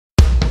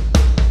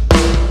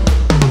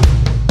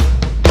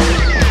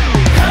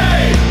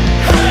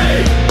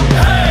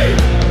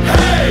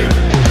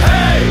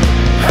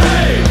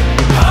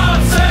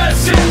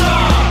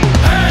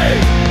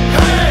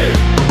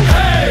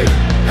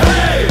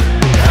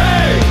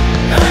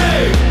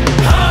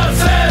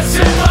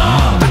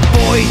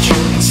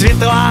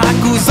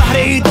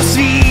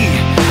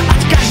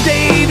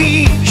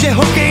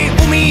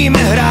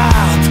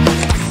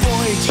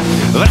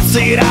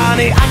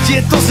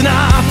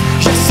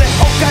že se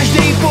o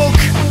každý puk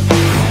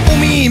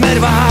umíme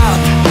rvát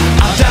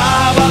a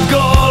dávat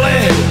góly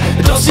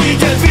do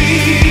sítě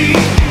tvý.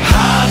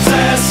 HC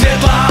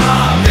Světlá,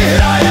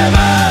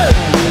 vyhrajeme,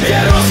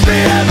 je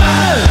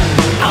rozbijeme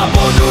a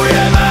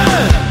bodujeme.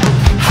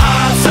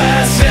 HC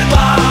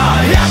Světlá,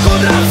 jako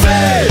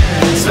dravci,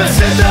 jsme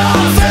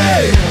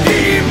světláci,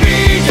 tým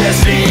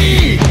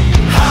vítězný.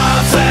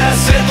 HC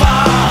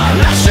Světlá,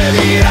 naše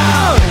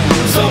víra,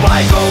 s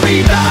vlajkou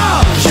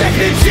vítá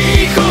všechny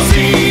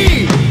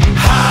příchozí.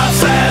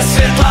 HC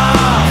Světlá,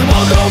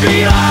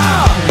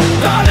 modrobílá,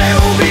 ta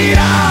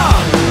neumírá,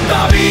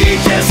 ta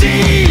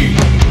vítězí.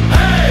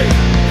 Hej,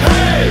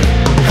 hej,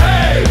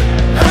 hej,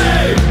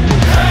 hej,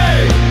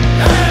 hej,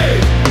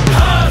 hej,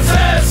 HC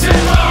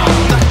Světlá.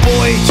 Tak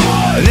pojď,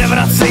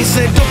 nevracej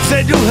se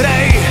dopředu,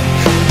 hrej,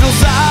 do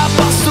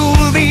zápasu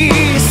lví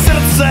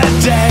srdce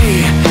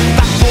dej.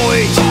 Tak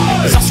pojď,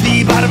 za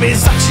svý barvy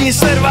začni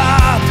se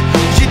rvát,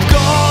 vždyť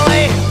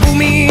góly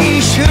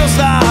umíš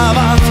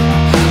rozdávat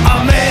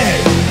a my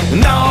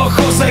na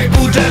ochozech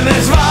budeme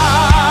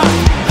řvát.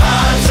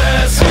 HC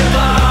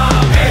Světlá,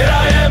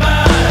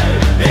 vyhrajeme,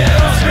 je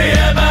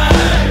rozbijeme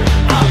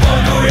a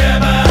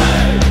bodujeme.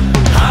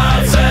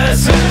 HC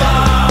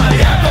Světlá,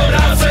 jako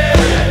dravci,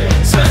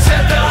 jsme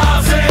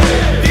světláci,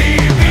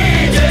 tým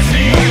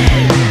vítězný.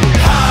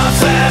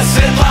 HC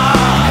Světlá,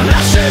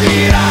 naše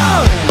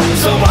víra,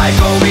 s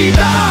vlajkou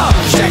vítá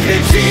všechny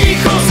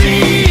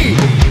příchozí.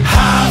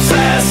 HC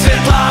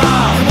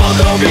Světlá,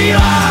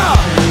 modrobílá,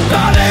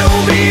 ta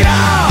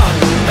neumírá,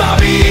 ta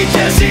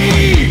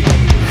vítězí.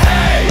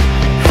 Hej,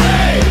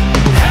 hej,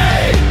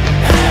 hej,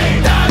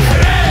 hej, tak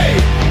hrej,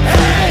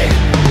 hej,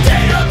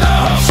 dej do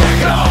toho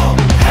všechno.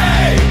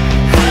 Hej,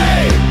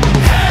 hej,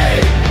 hej,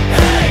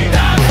 hej,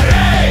 tak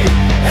hrej,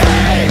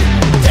 hej,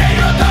 dej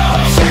do toho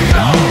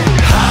všechno.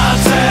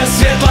 HC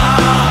Světlá,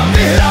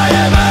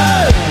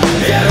 vyhrajeme,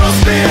 je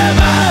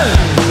rozbijeme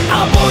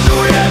a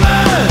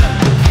bodujeme.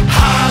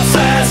 HC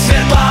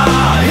Světlá,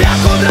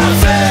 jako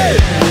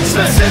dravci,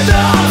 jsme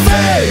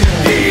světláci,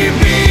 tým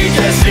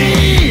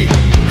vítězný.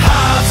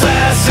 HC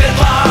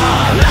Světlá,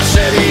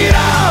 naše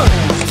víra,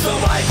 s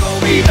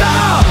vlajkou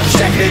vítá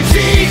všechny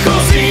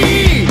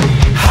příchozí.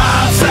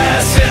 HC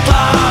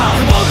Světlá,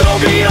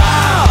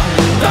 modrobílá,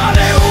 ta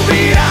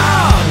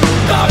neumírá,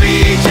 ta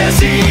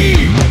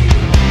vítězí.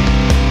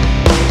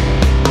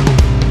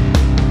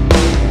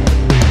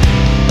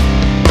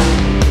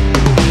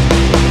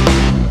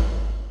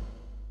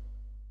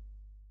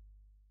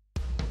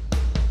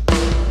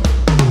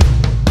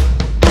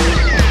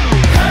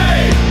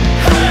 Hej,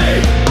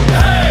 hej,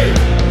 hej,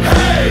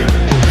 hej,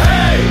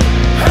 hej,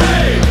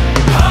 hej,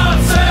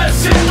 HC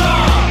Světlá.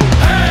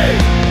 Hej,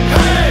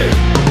 hej,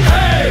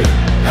 hej,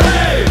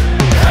 hej,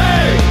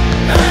 hej,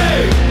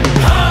 hej,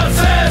 HC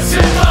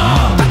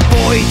Světlá. Tak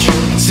pojď,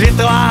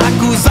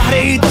 světláku,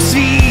 zahraj to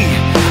svý,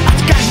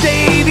 ať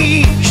každej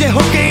ví, že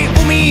hokej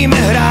umíme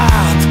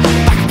hrát.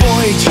 Tak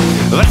pojď,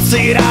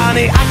 vracej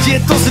rány, ať je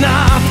to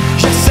znát,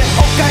 že se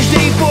o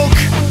každej puk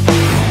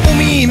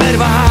umíme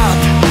rvát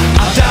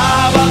a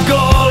dávat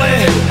góly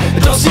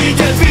do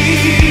sítě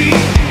tvý.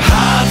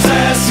 HC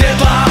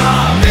Světlá,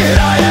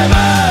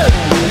 vyhrajeme,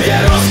 je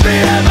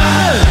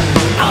rozbijeme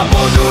a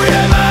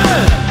bodujeme.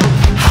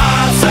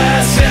 HC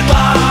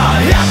Světlá,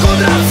 jako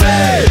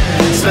dravci,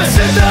 jsme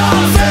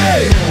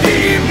světláci,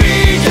 tým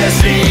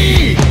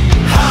vítězný.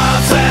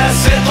 HC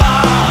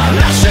Světlá,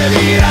 naše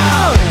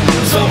víra,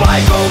 s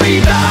vlajkou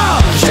vítá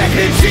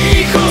všechny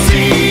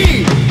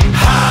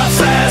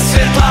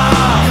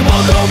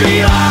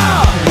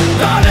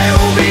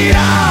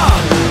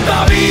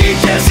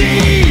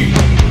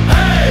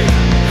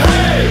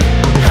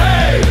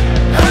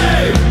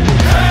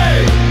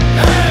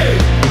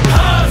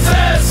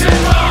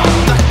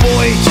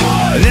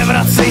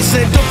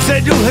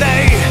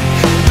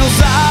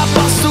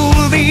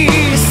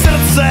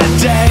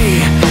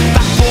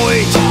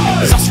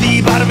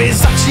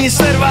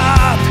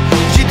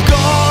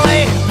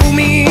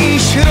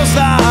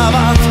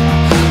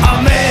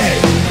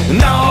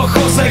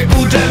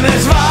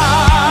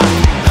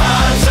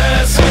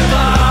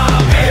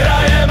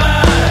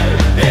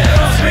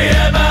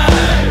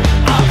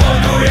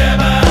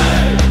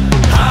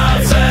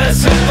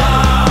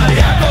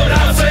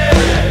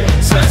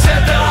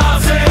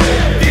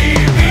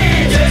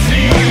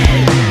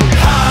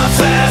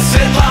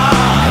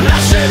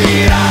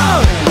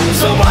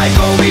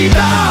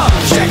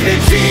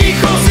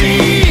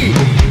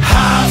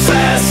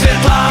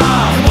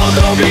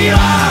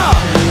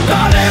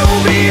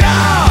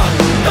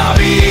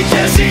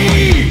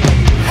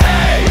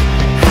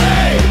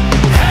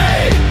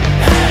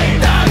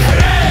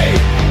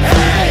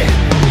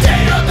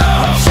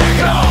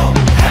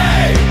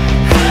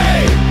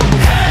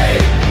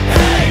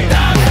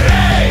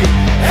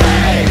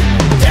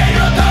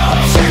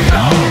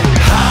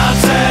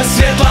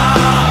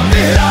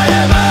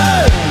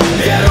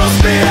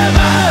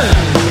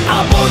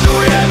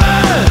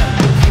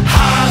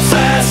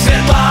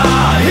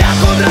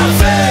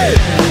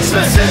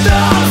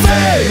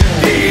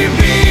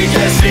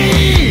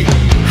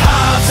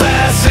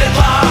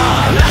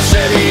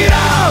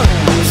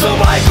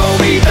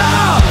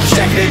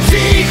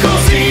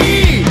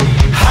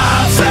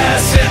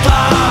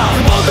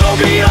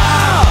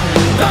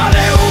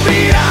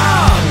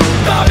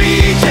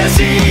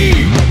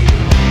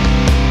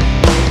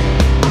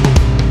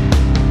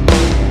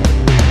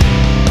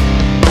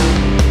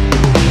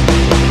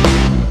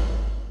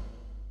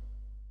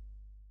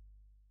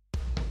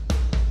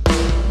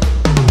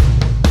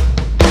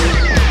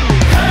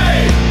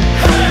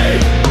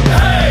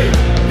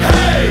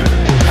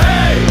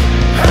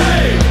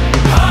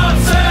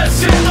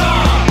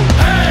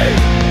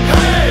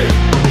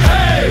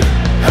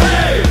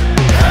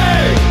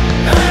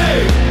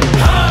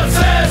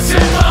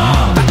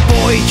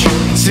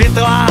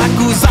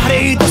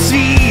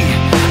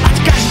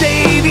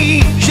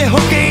že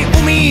hokej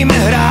umíme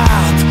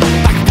hrát.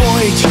 Tak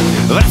pojď,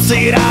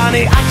 vracej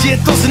rány, ať je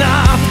to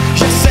znát,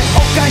 že se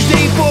o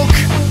každej puk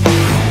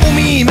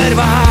umíme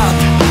rvát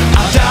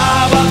a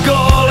dávat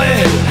góly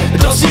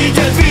do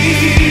sítě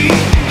tvý.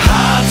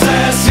 HC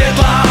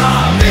Světlá,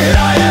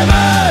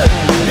 vyhrajeme,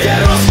 je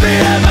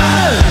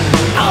rozbijeme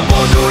a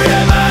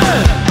bodujeme.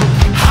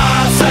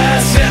 HC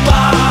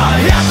Světlá,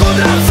 jako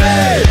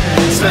dravci,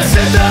 jsme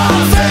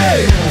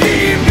světláci,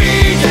 tým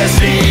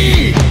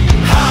vítězný.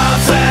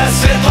 HC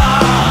Světlá,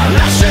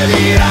 naše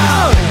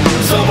víra,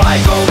 co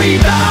vlajkou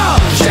vítá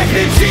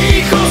všechny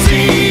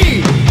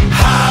příchozí.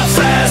 HC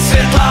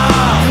Světlá,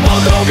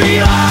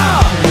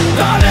 modrobílá,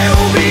 ta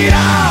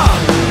neumírá,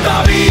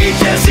 ta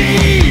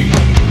vítězí.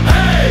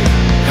 Hej,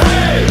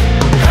 hej,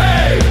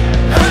 hej,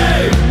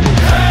 hej,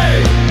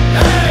 hej,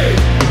 hej,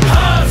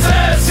 HC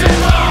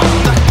Světlá.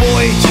 Tak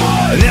pojď,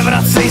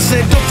 nevracej se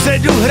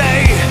dopředu,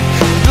 hrej,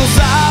 do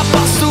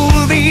zápasu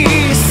lví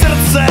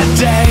srdce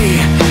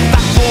dej.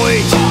 Tak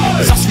pojď,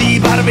 za svý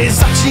barvy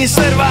začni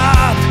se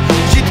rvát,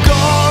 vždyť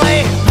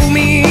góly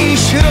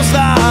umíš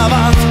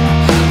rozdávat.